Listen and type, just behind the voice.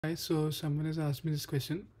Hi, so someone has asked me this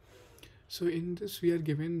question. So in this we are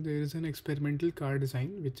given there is an experimental car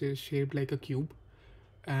design which is shaped like a cube,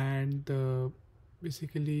 and the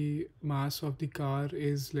basically mass of the car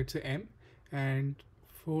is, let's say, m, and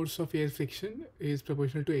force of air friction is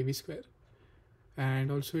proportional to av square,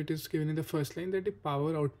 and also it is given in the first line that the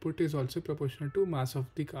power output is also proportional to mass of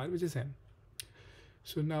the car, which is m.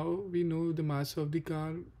 So now we know the mass of the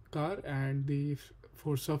car and the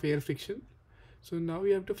force of air friction. So now we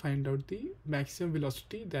have to find out the maximum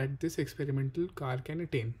velocity that this experimental car can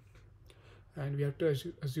attain. And we have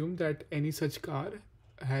to assume that any such car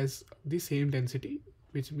has the same density,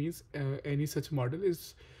 which means any such model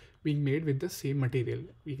is being made with the same material,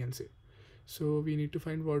 we can say. So we need to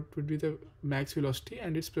find what would be the max velocity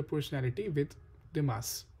and its proportionality with the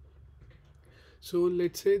mass. So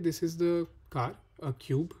let's say this is the car, a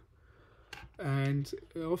cube, and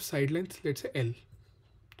of side length, let's say L.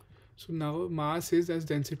 So now mass is, as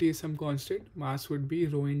density is some constant, mass would be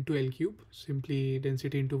rho into L cube, simply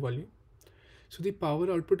density into volume. So the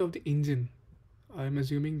power output of the engine, I'm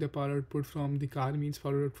assuming the power output from the car means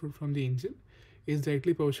power output from the engine, is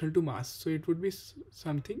directly proportional to mass. So it would be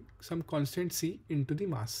some constant C into the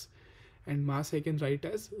mass. And mass I can write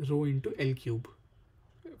as rho into L cube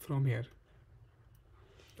from here.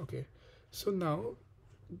 Okay. So now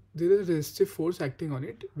there is a resistive force acting on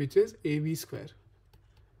it, which is AV square.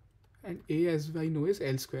 And A, as I know, is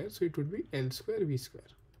L square, so it would be L square V square.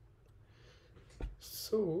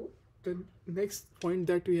 So the next point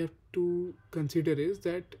that we have to consider is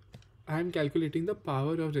that I am calculating the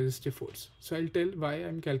power of resistive force. So I'll tell why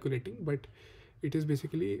I'm calculating, but it is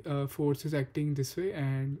basically force is acting this way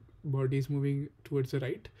and body is moving towards the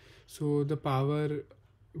right. So the power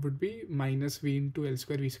would be minus V into L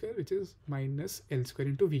square V square, which is minus L square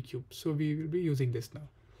into V cube. So we will be using this now.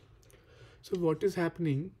 So what is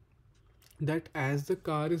happening, that as the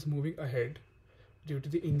car is moving ahead due to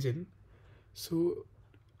the engine, so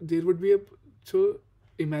there would be so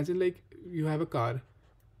imagine like you have a car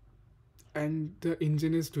and the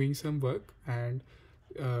engine is doing some work, and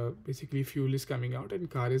basically fuel is coming out and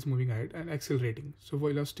car is moving ahead and accelerating, so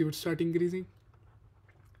velocity would start increasing.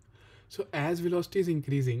 So as velocity is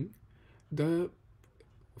increasing, the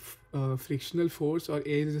frictional force or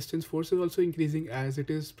air resistance force is also increasing, as it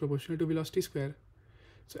is proportional to velocity square.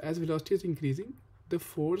 So as velocity is increasing, the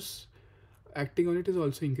force acting on it is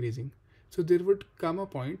also increasing. So there would come a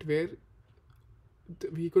point where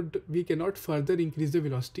we cannot further increase the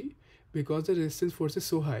velocity because the resistance force is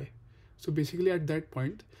so high. So basically at that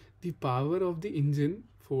point, the power of the engine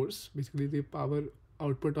force, basically the power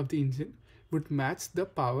output of the engine, would match the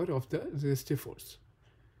power of the resistive force.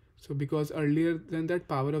 So because earlier than that,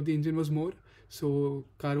 power of the engine was more, so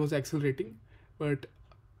car was accelerating, but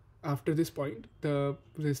after this point the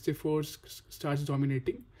resistive force starts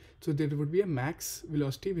dominating, so there would be a max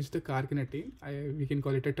velocity which the car can attain. We can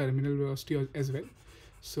call it a terminal velocity as well.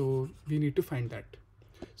 So we need to find that.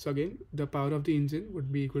 So again, the power of the engine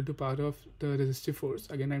would be equal to power of the resistive force.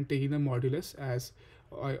 Again, I'm taking the modulus as,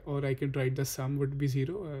 or I can write the sum would be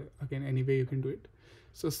 0. Again, any way you can do it.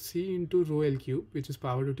 So C into rho L cube, which is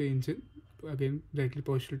power to the engine, again directly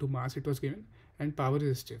proportional to mass it was given, and power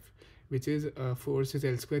resistive, which is force is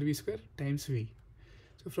L square V square times V.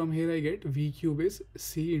 So from here I get V cube is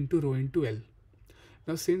C into rho into L.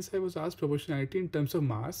 Now since I was asked proportionality in terms of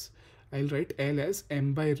mass, I'll write L as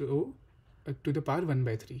m by rho to the power 1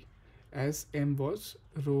 by 3, as m was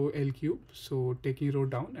rho L cube. So taking rho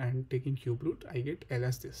down and taking cube root, I get L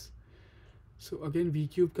as this. So again, V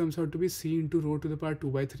cube comes out to be C into rho to the power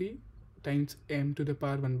 2 by 3 times m to the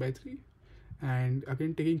power 1 by 3. And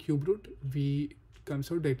again, taking cube root, V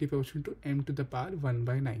comes out directly proportional to m to the power 1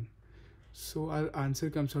 by 9. So our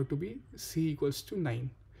answer comes out to be C equals to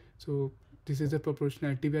 9. So this is the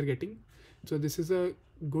proportionality we are getting. So this is a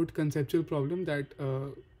good conceptual problem that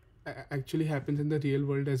actually happens in the real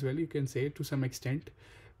world as well, you can say, to some extent,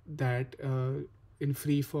 that in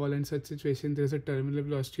free fall and such situation there is a terminal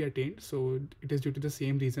velocity attained. So it is due to the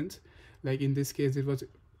same reasons, like in this case it was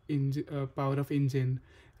power of engine,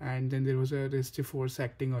 and then there was a resistive force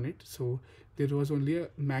acting on it. So there was only a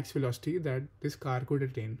max velocity that this car could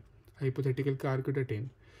attain, hypothetical car could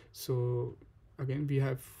attain. So again, we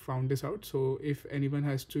have found this out. So if anyone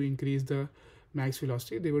has to increase the max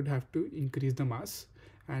velocity, they would have to increase the mass,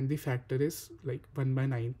 and the factor is like 1 by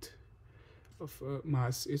 9th of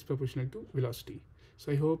mass is proportional to velocity.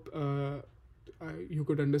 So I hope you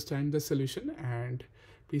could understand the solution, and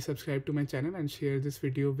please subscribe to my channel and share this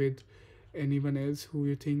video with anyone else who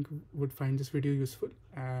you think would find this video useful,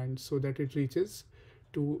 and so that it reaches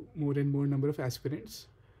to more and more number of aspirants.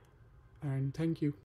 And thank you.